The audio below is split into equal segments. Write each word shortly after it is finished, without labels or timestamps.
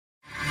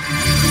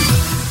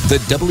The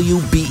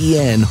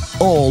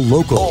WBEN All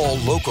Local. All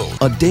Local.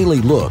 A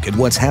daily look at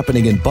what's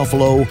happening in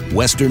Buffalo,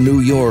 Western New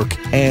York,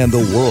 and the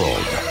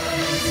world.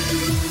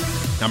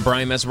 I'm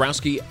Brian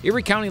Mazurowski.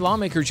 Erie County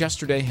lawmakers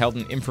yesterday held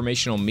an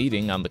informational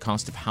meeting on the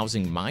cost of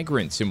housing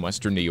migrants in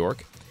Western New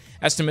York.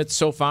 Estimates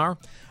so far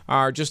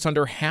are just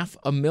under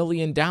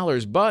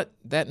 $500,000, but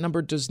that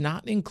number does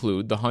not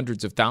include the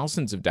hundreds of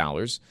thousands of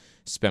dollars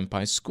spent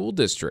by school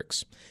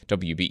districts.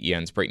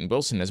 WBEN's Brayton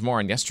Wilson has more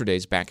on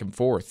yesterday's back and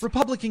forth.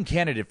 Republican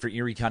candidate for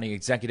Erie County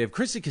Executive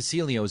Chrissy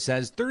Casilio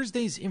says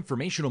Thursday's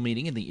informational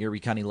meeting in the Erie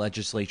County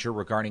Legislature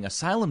regarding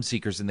asylum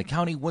seekers in the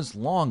county was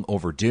long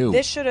overdue.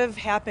 This should have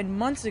happened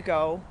months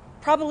ago,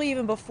 probably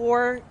even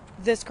before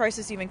this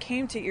crisis even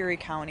came to Erie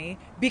County,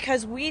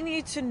 because we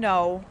need to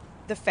know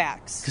the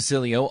facts.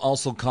 Casilio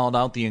also called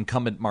out the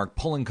incumbent Mark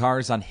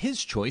Poloncarz on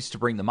his choice to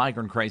bring the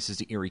migrant crisis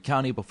to Erie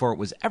County before it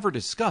was ever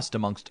discussed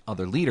amongst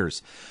other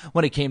leaders.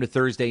 When it came to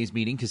Thursday's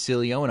meeting,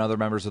 Casilio and other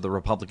members of the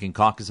Republican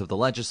caucus of the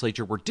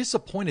legislature were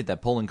disappointed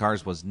that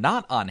Poloncarz was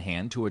not on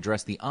hand to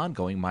address the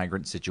ongoing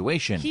migrant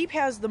situation. He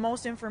has the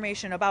most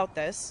information about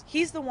this.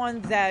 He's the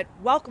one that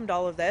welcomed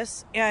all of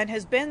this and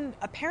has been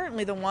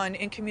apparently the one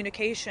in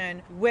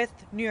communication with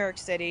New York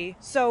City.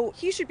 So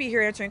he should be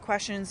here answering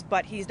questions,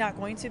 but he's not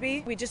going to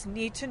be. We just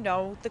need to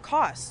know the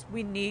costs.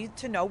 We need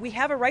to know. We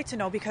have a right to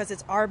know because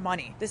it's our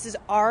money. This is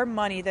our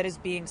money that is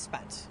being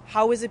spent.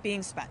 How is it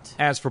being spent?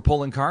 As for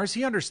Poloncarz,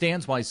 he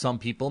understands why some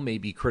people may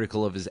be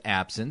critical of his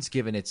absence,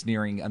 given it's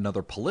nearing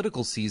another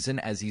political season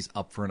as he's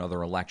up for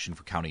another election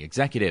for county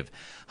executive.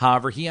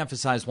 However, he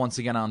emphasized once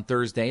again on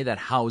Thursday that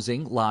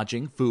housing,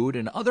 lodging, food,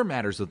 and other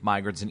matters with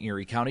migrants in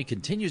Erie County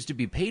continues to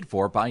be paid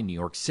for by New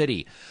York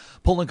City.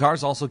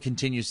 Poloncarz also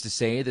continues to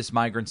say this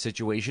migrant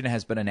situation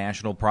has been a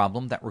national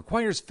problem that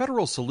requires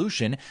federal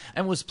solution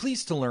and was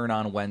pleased to learn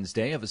on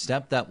Wednesday of a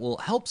step that will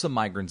help some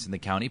migrants in the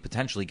county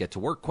potentially get to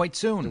work quite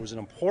soon. There was an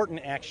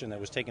important action that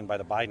was taken by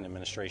the Biden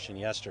administration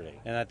yesterday,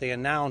 and that they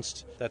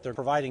announced that they're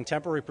providing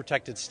temporary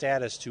protected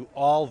status to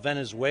all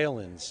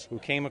Venezuelans who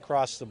came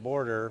across the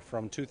border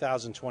from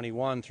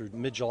 2021 through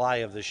mid-July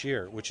of this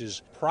year, which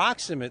is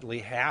approximately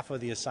half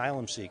of the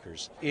asylum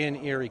seekers in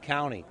Erie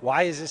County.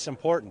 Why is this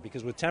important?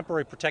 Because with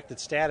temporary protected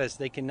status,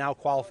 they can now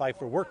qualify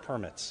for work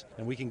permits,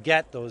 and we can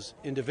get those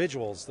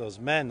individuals, those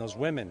men, those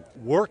women,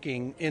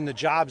 working in the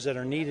jobs that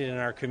are needed in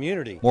our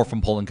community. More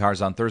from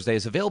Poloncarz on Thursday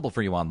is available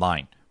for you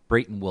online.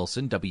 Brayton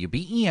Wilson,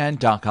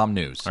 WBEN.com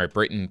News. All right,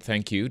 Brayton,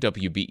 thank you.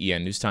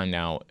 WBEN News Time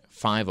now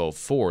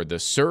 5:04. The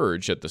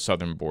surge at the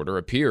southern border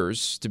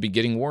appears to be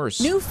getting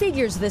worse. New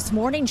figures this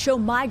morning show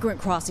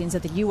migrant crossings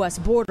at the U.S.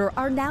 border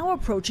are now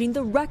approaching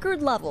the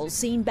record levels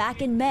seen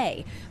back in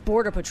May.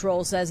 Border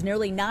Patrol says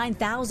nearly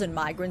 9,000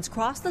 migrants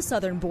crossed the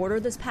southern border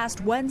this past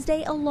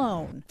Wednesday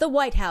alone. The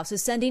White House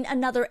is sending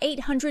another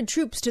 800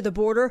 troops to the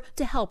border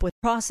to help with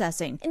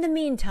processing. In the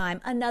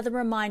meantime, another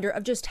reminder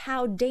of just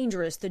how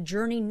dangerous the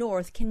journey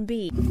north can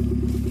be.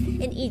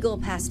 In Eagle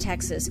Pass,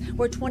 Texas,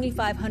 where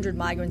 2,500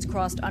 migrants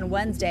crossed on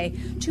Wednesday,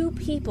 2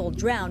 people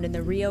drowned in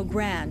the Rio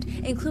Grande,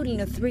 including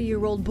a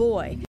 3-year-old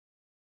boy.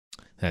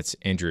 That's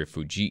Andrea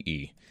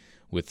Fujii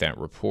with that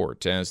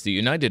report. As the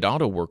United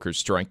Auto Workers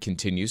strike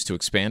continues to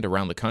expand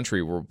around the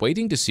country, we're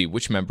waiting to see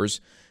which members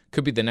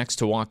could be the next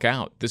to walk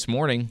out. This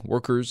morning,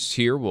 workers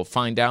here will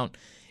find out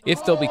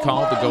if they'll be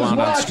called to go out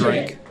on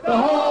strike. The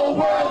whole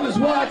world is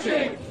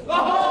watching! The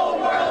whole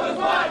world is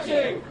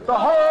watching! The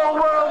whole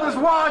world is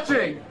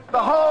watching! The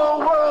whole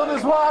world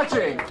is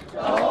watching!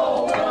 The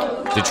whole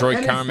world is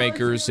Detroit car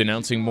makers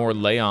announcing more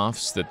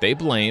layoffs that they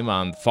blame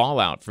on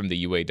fallout from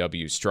the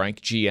UAW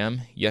strike.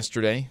 GM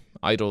yesterday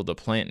idled a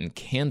plant in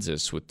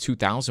Kansas with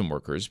 2,000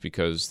 workers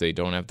because they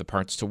don't have the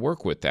parts to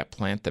work with. That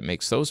plant that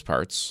makes those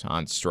parts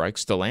on strike.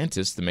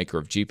 Stellantis, the maker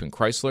of Jeep and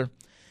Chrysler,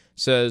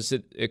 says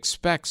it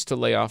expects to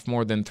lay off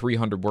more than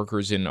 300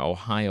 workers in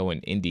Ohio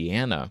and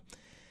Indiana.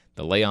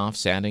 The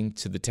layoffs adding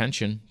to the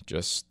tension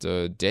just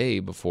a day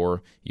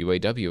before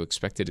UAW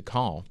expected a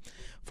call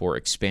for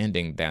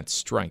expanding that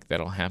strike.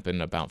 That'll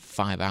happen about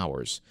 5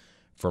 hours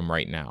from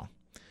right now.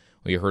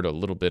 We heard a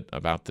little bit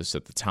about this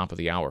at the top of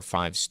the hour.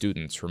 5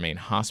 students remain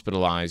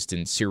hospitalized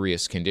in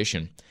serious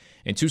condition,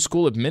 and 2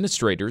 school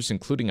administrators,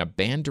 including a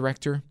band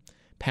director,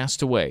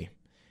 passed away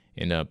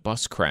in a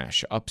bus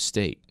crash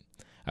upstate.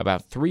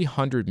 About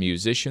 300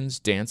 musicians,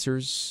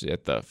 dancers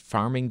at the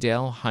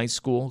Farmingdale High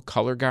School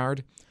Color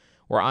Guard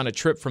were on a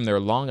trip from their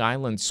Long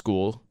Island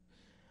school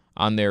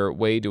on their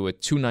way to a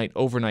 2-night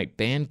overnight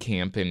band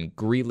camp in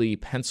Greeley,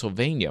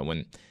 Pennsylvania,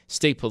 when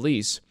state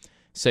police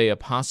say a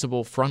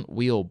possible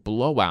front-wheel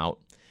blowout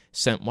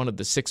sent one of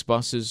the 6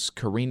 buses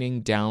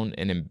careening down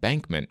an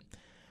embankment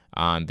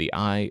on the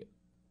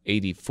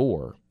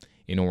I-84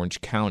 in Orange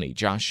County.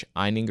 Josh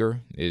Eininger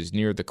is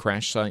near the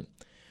crash site,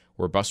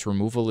 where bus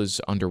removal is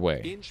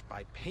underway. Inch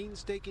by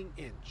painstaking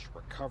inch,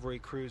 recovery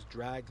crews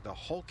dragged the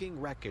hulking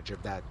wreckage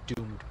of that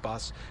doomed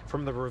bus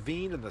from the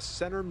ravine in the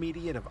center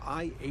median of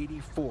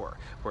I-84,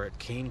 where it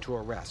came to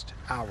a rest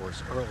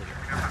hours earlier.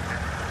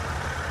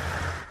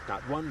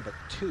 Not one but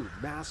 2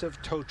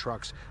 massive tow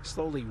trucks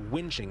slowly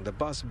winching the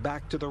bus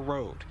back to the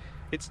road.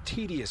 It's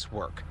tedious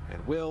work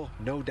and will,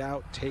 no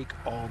doubt, take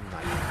all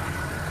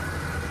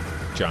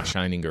night. Josh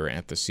Heininger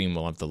at the scene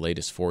will have the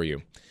latest for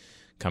you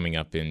coming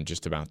up in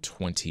just about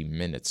 20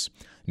 minutes.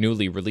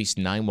 Newly released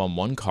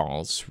 911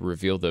 calls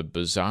reveal the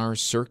bizarre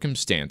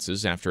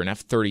circumstances after an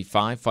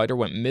F-35 fighter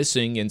went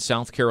missing in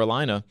South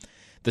Carolina.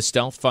 The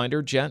stealth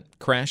fighter jet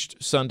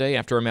crashed Sunday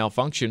after a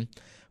malfunction,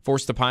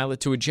 forced the pilot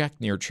to eject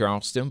near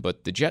Charleston,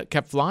 but the jet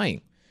kept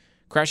flying,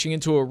 crashing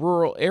into a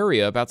rural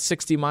area about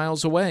 60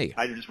 miles away.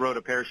 I just rode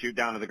a parachute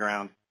down to the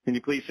ground. Can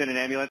you please send an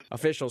ambulance?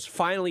 Officials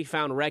finally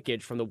found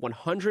wreckage from the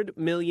 $100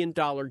 million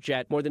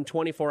jet more than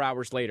 24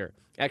 hours later.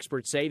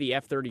 Experts say the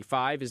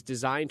F-35 is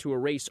designed to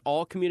erase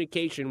all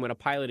communication when a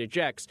pilot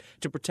ejects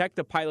to protect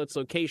the pilot's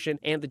location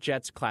and the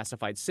jet's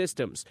classified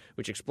systems,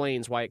 which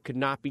explains why it could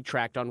not be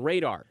tracked on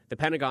radar. The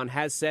Pentagon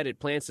has said it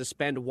plans to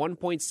spend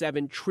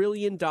 $1.7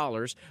 trillion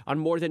on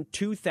more than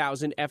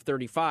 2,000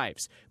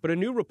 F-35s. But a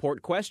new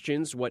report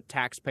questions what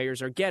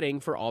taxpayers are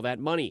getting for all that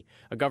money.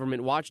 A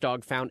government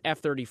watchdog found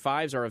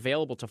F-35s are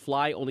available to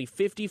fly only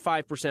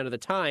 55% of the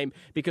time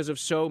because of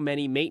so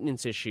many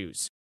maintenance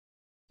issues.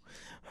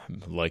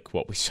 Like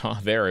what we saw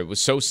there, it was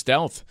so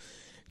stealth.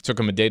 It took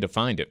them a day to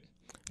find it.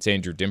 It's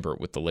Andrew Dimbert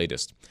with the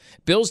latest.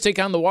 Bills take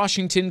on the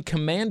Washington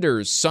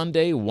Commanders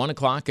Sunday, 1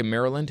 o'clock in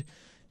Maryland.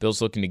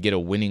 Bills looking to get a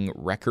winning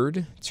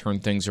record, turn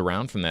things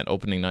around from that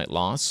opening night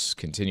loss.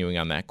 Continuing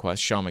on that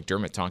quest, Sean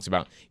McDermott talks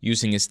about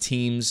using his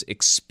team's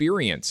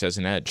experience as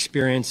an edge.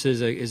 Experience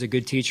is a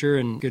good teacher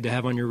and good to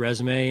have on your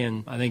resume,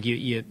 and I think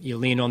you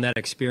lean on that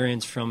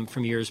experience from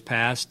years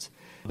past.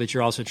 But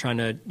you're also trying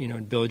to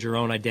build your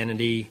own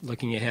identity,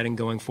 looking ahead and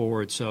going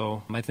forward.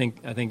 So I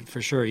think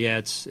for sure,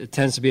 it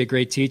tends to be a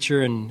great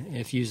teacher, and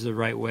if used the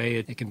right way,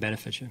 it can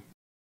benefit you.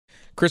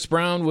 Chris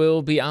Brown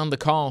will be on the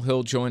call.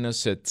 He'll join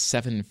us at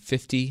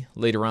 7:50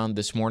 later on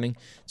this morning.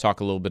 Talk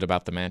a little bit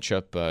about the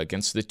matchup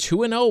against the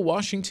 2-0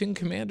 Washington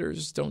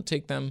Commanders. Don't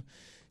take them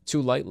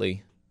too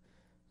lightly.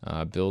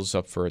 Bills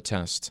up for a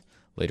test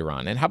later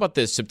on. And how about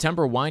this?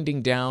 September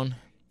winding down.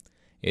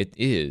 It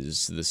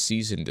is the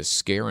season to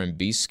scare and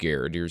be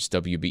scared. Here's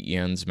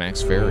WBEN's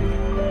Max Ferry.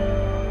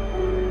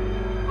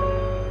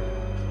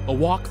 A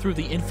walk through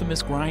the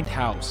infamous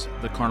Grindhouse,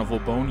 the Carnival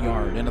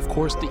Boneyard, and of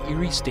course the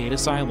Erie State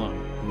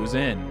Asylum. Who's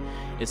in?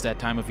 It's that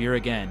time of year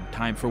again.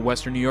 Time for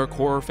Western New York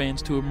horror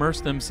fans to immerse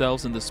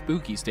themselves in the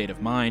spooky state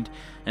of mind.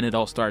 And it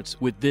all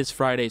starts with this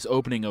Friday's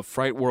opening of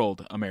Fright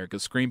World,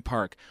 America's Scream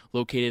Park,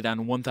 located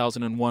on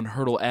 1001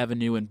 Hurdle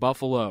Avenue in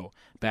Buffalo.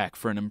 Back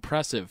for an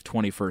impressive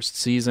 21st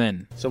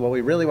season. So what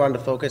we really wanted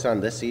to focus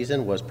on this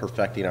season was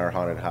perfecting our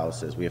haunted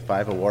houses. We have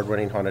 5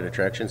 award-winning haunted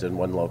attractions in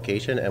one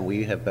location, and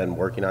we have been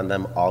working on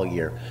them all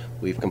year.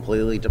 We've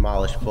completely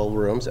demolished full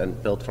rooms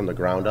and built from the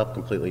ground up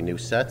completely new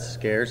sets,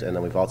 scares, and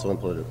then we've also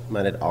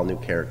implemented all new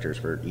characters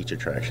for each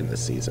attraction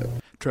this season.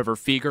 Trevor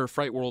Feger,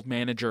 Fright World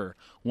manager.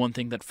 One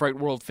thing that Fright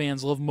World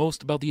fans love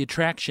most about the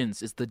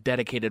attractions is the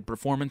dedicated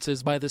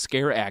performances by the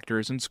scare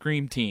actors and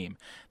Scream team.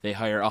 They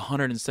hire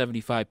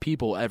 175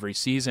 people every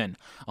season,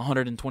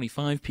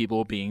 125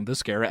 people being the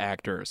scare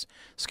actors.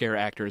 Scare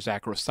actor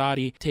Zach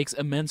Rosati takes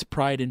immense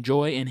pride and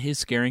joy in his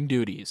scaring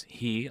duties.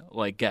 He,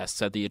 like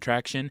guests at the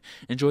attraction,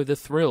 enjoy the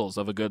thrills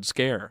of a good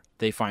scare.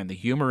 They find the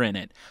humor in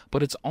it,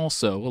 but it's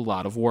also a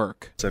lot of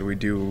work. We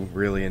do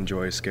really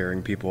enjoy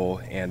scaring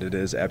people, and it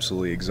is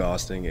absolutely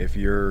exhausting. If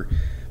your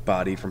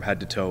body from head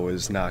to toe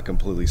is not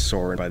completely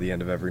sore by the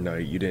end of every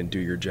night, you didn't do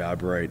your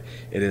job right.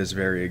 It is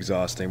very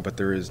exhausting, but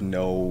there is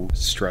no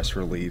stress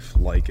relief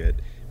like it.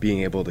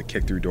 Being able to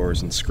kick through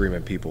doors and scream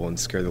at people and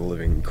scare the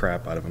living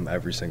crap out of them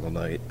every single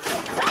night.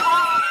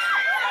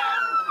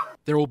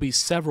 There will be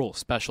several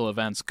special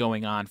events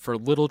going on for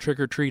little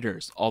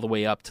trick-or-treaters, all the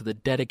way up to the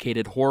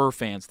dedicated horror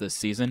fans this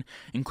season,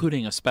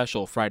 including a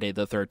special Friday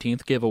the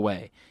 13th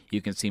giveaway.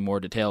 You can see more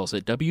details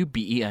at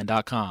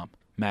WBEN.com.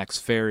 Max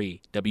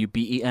Ferry,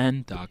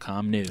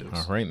 WBEN.com News.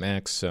 All right,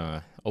 Max,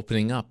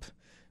 opening up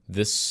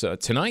this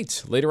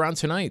tonight, later on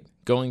tonight,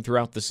 going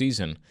throughout the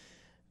season.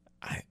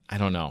 I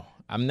don't know.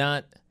 I'm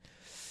not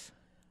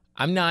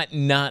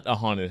a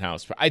haunted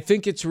house, but I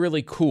think it's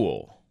really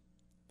cool.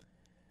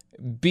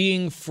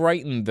 Being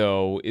frightened,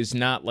 though, is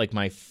not like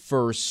my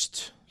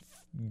first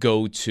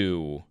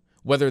go-to,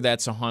 whether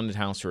that's a haunted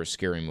house or a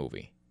scary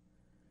movie.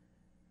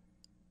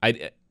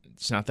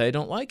 It's not that I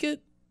don't like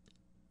it.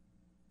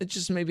 It's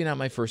just maybe not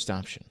my first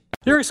option.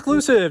 Your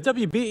exclusive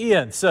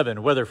WBEN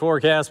 7 weather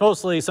forecast.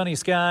 Mostly sunny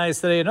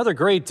skies today. Another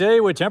great day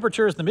with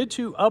temperatures in the mid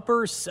to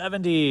upper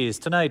 70s.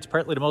 Tonight,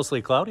 partly to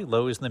mostly cloudy,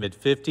 lows in the mid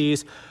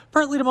 50s.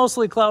 Partly to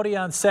mostly cloudy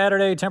on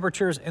Saturday,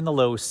 temperatures in the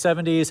low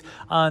 70s.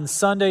 On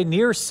Sunday,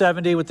 near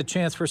 70 with the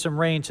chance for some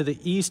rain to the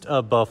east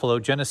of Buffalo,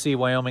 Genesee,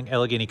 Wyoming,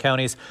 Allegheny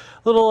counties.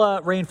 Little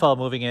rainfall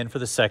moving in for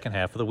the second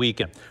half of the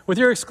weekend. With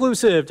your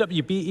exclusive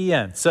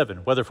WBEN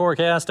 7 weather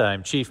forecast,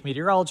 I'm Chief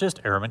Meteorologist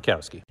Aaron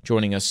Minkowski.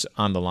 Joining us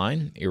on the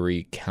line,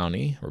 Erie County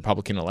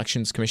Republican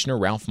Elections Commissioner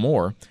Ralph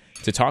Mohr,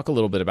 to talk a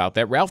little bit about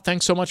that. Ralph,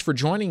 thanks so much for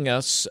joining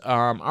us.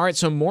 All right,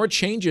 so more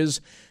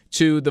changes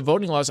to the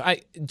voting laws.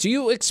 Do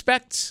you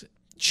expect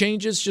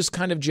changes, just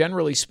kind of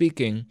generally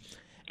speaking,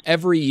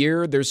 every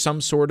year there's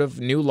some sort of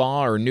new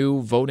law or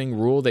new voting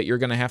rule that you're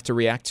going to have to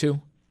react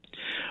to?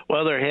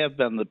 Well, there have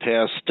been the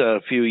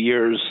past few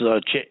years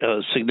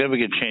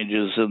significant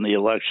changes in the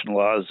election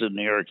laws in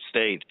New York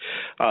State.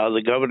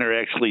 The governor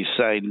actually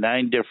signed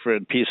 9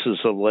 different pieces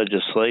of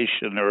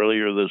legislation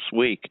earlier this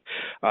week.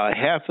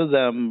 Half of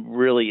them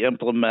really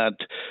implement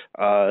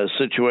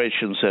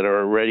situations that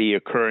are already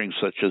occurring,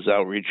 such as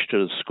outreach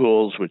to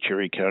schools, which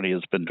Erie County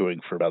has been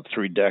doing for about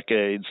 3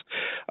 decades,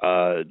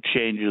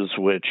 changes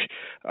which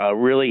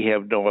really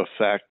have no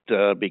effect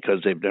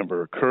because they've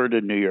never occurred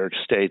in New York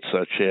State,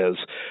 such as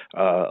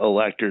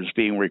electors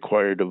being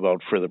required to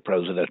vote for the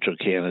presidential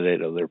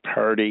candidate of their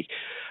party.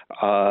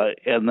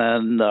 And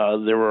then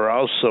there were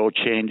also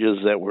changes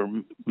that were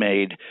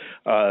made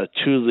to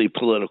the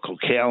political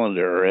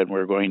calendar, and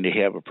we're going to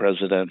have a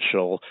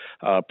presidential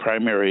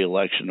primary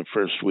election the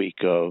first week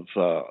of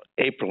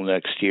April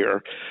next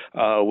year,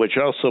 which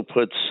also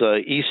puts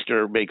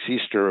makes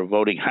Easter a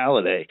voting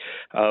holiday,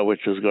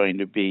 which is going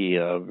to be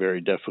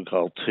very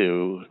difficult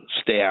to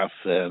staff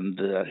and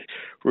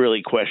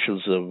really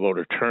questions of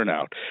voter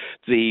turnout.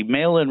 The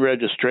mail-in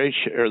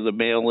registration or the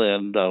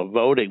mail-in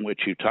voting,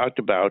 which you talked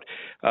about,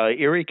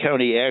 Erie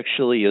County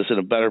actually is in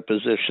a better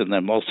position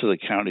than most of the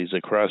counties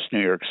across New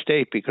York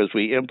State because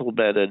we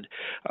implemented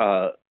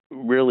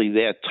really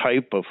that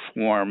type of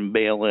form,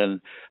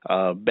 mail-in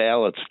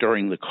ballots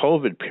during the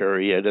COVID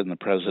period in the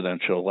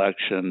presidential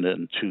election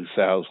in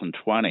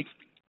 2020.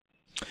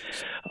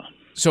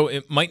 So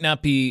it might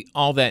not be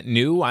all that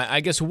new. I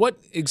guess what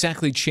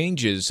exactly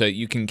changes?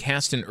 You can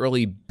cast an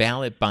early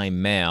ballot by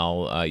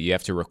mail. You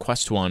have to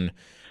request one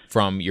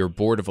from your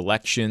Board of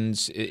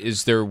Elections.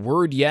 Is there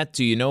word yet?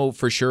 Do you know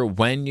for sure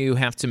when you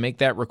have to make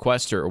that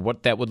request or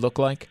what that would look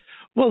like?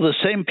 Well, the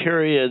same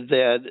period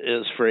that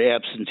is for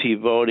absentee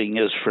voting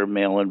is for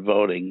mail-in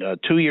voting.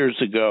 2 years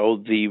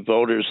ago, the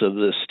voters of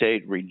the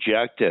state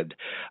rejected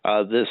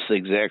this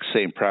exact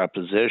same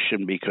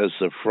proposition because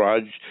the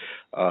fraud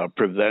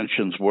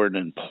preventions weren't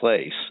in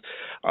place.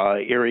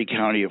 Erie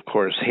County, of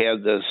course,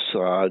 had this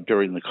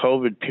during the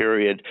COVID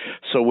period,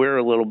 so we're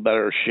a little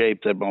better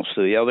shape than most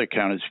of the other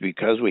counties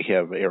because we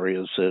have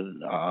areas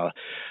to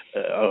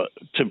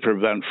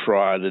prevent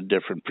fraud and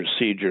different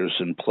procedures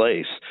in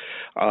place.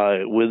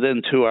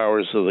 Within 2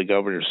 hours of the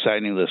governor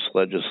signing this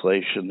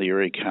legislation, the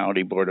Erie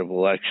County Board of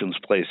Elections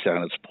placed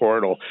on its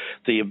portal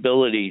the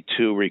ability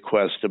to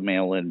request a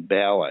mail-in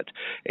ballot,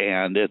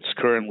 and it's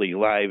currently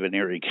live in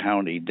Erie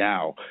County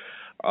now.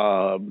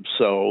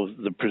 So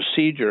the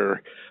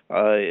procedure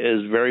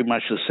is very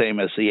much the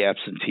same as the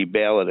absentee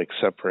ballot,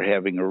 except for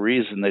having a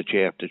reason that you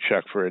have to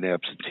check for an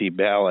absentee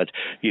ballot.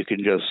 You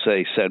can just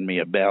say, send me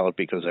a ballot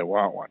because I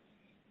want one.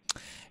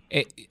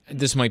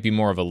 This might be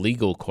more of a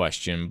legal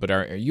question, but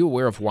are you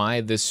aware of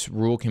why this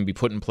rule can be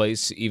put in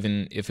place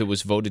even if it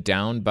was voted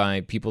down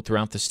by people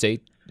throughout the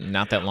state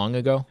not that long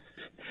ago?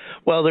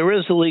 Well, there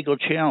is a legal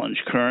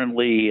challenge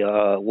currently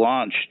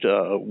launched,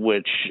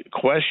 which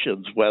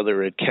questions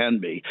whether it can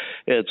be.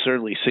 It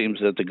certainly seems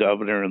that the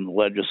governor and the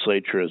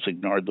legislature has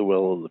ignored the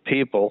will of the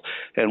people,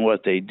 and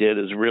what they did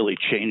is really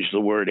change the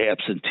word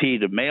absentee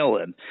to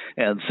mail-in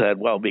and said,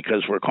 well,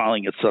 because we're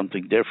calling it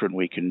something different,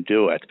 we can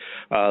do it.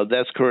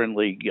 That's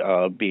currently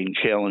being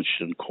challenged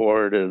in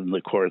court, and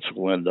the courts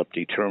will end up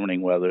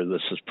determining whether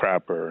this is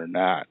proper or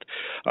not.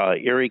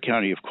 Erie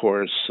County, of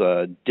course,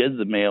 did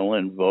the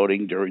mail-in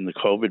voting during the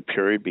COVID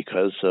period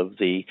because of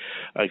the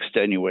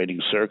extenuating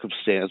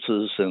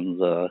circumstances and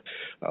the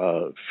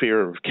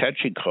fear of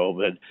catching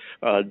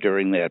COVID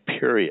during that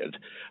period.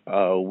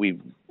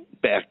 We've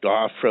backed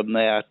off from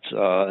that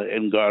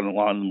and gone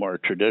along the more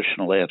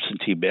traditional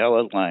absentee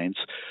ballot lines.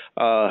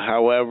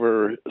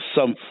 However,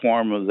 some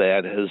form of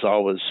that has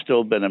always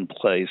still been in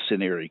place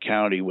in Erie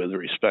County with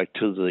respect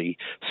to the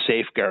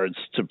safeguards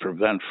to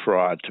prevent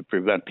fraud, to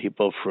prevent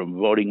people from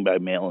voting by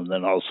mail and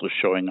then also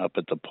showing up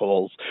at the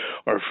polls,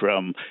 or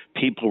from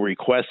people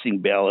requesting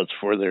ballots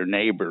for their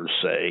neighbors,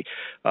 say,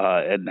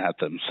 and not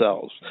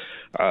themselves.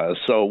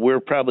 So we're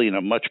probably in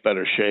a much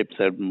better shape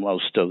than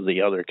most of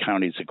the other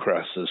counties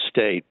across the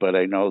state, but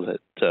I know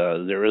that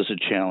there is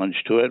a challenge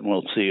to it, and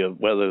we'll see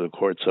whether the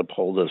courts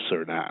uphold us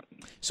or not.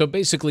 So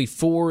basically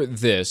for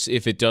this,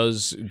 if it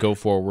does go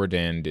forward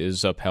and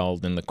is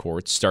upheld in the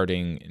courts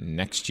starting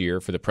next year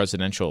for the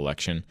presidential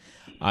election,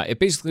 it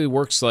basically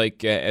works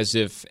like as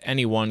if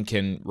anyone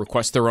can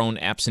request their own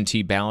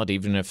absentee ballot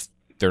even if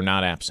they're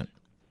not absent.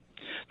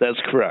 That's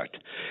correct.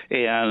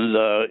 And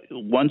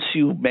once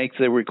you make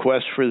the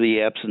request for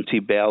the absentee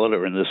ballot,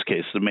 or in this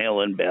case, the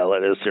mail-in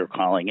ballot, as they're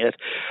calling it,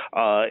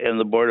 and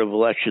the Board of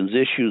Elections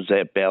issues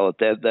that ballot,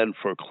 that then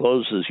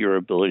forecloses your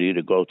ability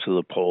to go to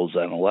the polls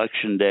on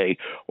Election Day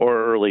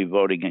or early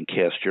voting and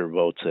cast your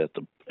votes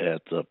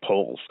at the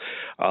polls.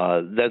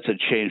 That's a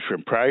change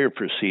from prior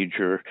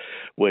procedure,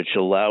 which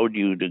allowed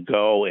you to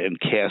go and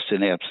cast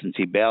an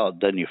absentee ballot.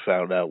 Then you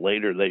found out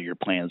later that your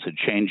plans had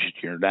changed.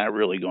 You're not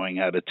really going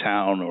out of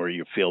town, or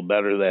you feel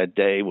better that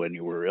day when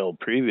you were ill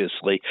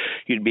previously.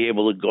 You'd be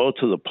able to go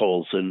to the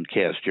polls and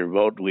cast your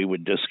vote. We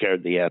would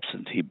discard the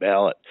absentee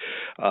ballot.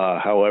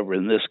 However,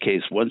 in this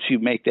case, once you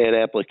make that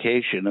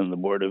application and the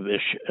Board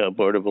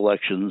of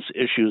Elections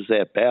issues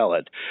that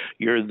ballot,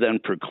 you're then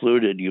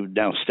precluded. You've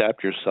now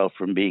stopped yourself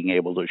from being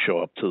able to show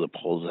up to the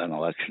polls on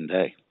Election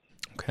Day.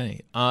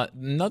 Okay.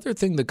 Another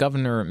thing the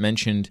governor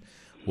mentioned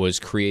was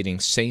creating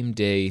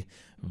same-day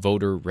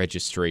voter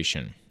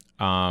registration.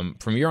 From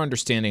your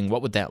understanding,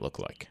 what would that look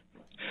like?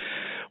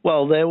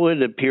 Well, that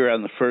would appear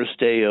on the first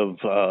day of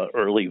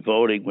early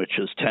voting, which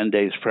is 10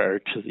 days prior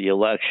to the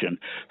election.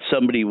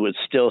 Somebody would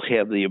still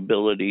have the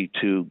ability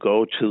to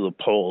go to the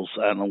polls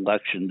on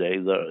Election Day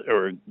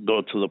or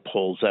go to the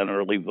polls on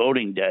early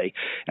voting day.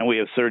 And we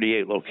have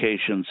 38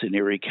 locations in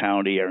Erie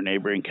County. Our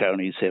neighboring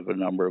counties have a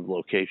number of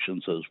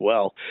locations as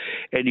well.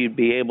 And you'd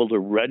be able to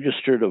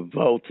register to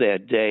vote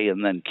that day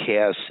and then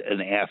cast an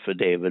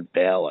affidavit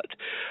ballot.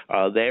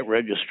 That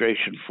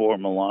registration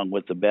form, along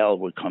with the ballot,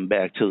 would come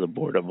back to the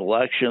Board of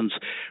Elections.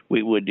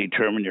 We would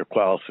determine your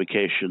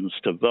qualifications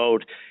to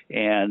vote,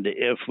 and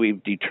if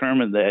we've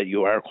determined that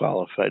you are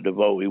qualified to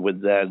vote, we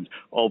would then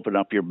open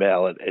up your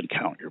ballot and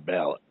count your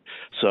ballot.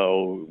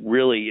 So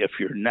really, if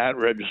you're not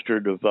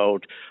registered to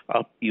vote,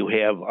 you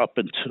have up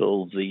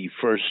until the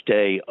first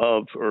day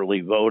of early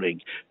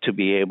voting to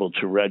be able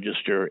to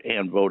register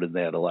and vote in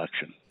that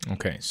election.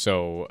 Okay,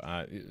 so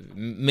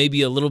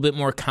maybe a little bit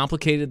more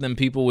complicated than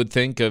people would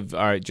think of.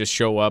 All right, just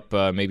show up,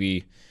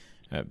 maybe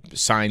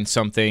sign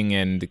something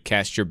and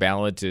cast your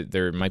ballot.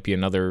 There might be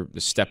another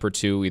step or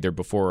two either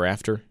before or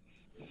after.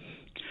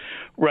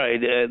 Right,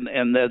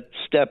 and that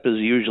step is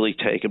usually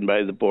taken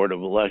by the Board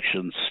of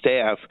Elections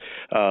staff,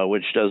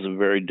 which does a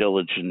very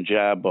diligent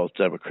job, both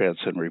Democrats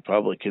and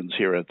Republicans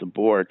here at the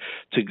board,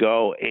 to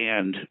go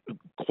and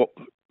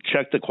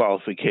check the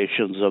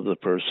qualifications of the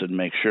person,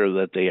 make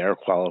sure that they are a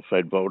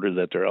qualified voter,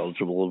 that they're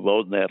eligible to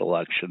vote in that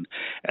election,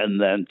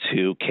 and then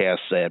to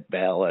cast that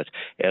ballot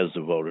as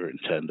the voter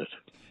intended.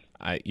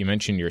 You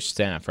mentioned your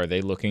staff. Are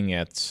they looking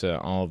at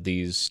all of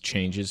these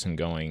changes and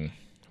going,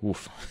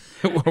 oof,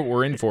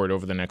 we're in for it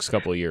over the next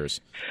couple of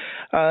years?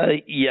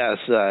 Yes.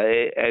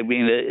 I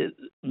mean,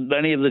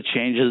 many of the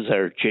changes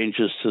are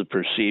changes to the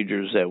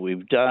procedures that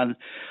we've done.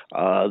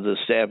 The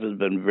staff has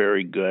been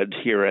very good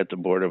here at the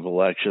Board of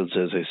Elections.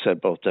 As I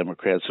said, both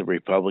Democrats and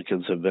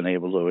Republicans have been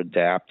able to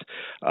adapt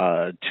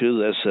to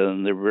this,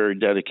 and they're very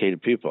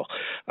dedicated people.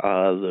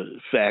 The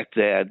fact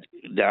that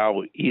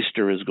now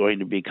Easter is going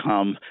to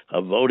become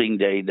a voting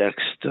day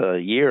next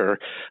year,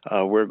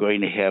 we're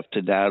going to have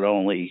to not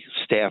only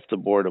staff the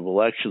Board of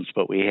Elections,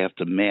 but we have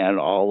to man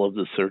all of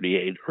the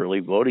 38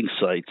 early voting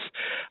sites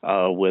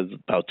with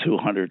about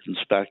 200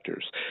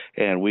 inspectors.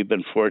 And we've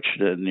been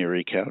fortunate in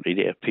Erie County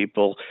to have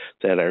people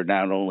that are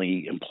not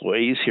only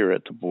employees here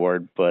at the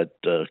board, but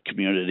the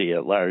community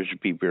at large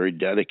be very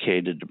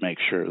dedicated to make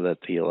sure that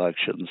the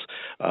elections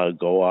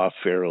go off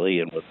fairly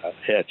and without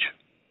hitch.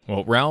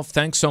 Well, Ralph,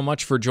 thanks so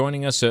much for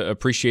joining us.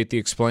 Appreciate the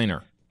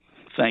explainer.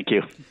 Thank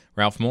you.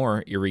 Ralph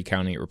Mohr, Erie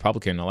County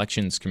Republican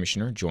Elections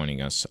Commissioner,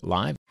 joining us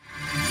live.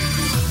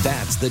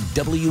 That's the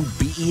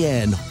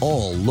WBEN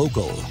All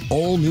Local.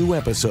 All new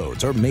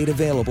episodes are made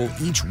available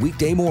each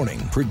weekday morning,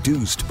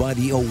 produced by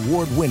the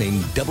award-winning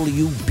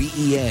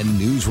WBEN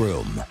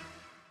Newsroom.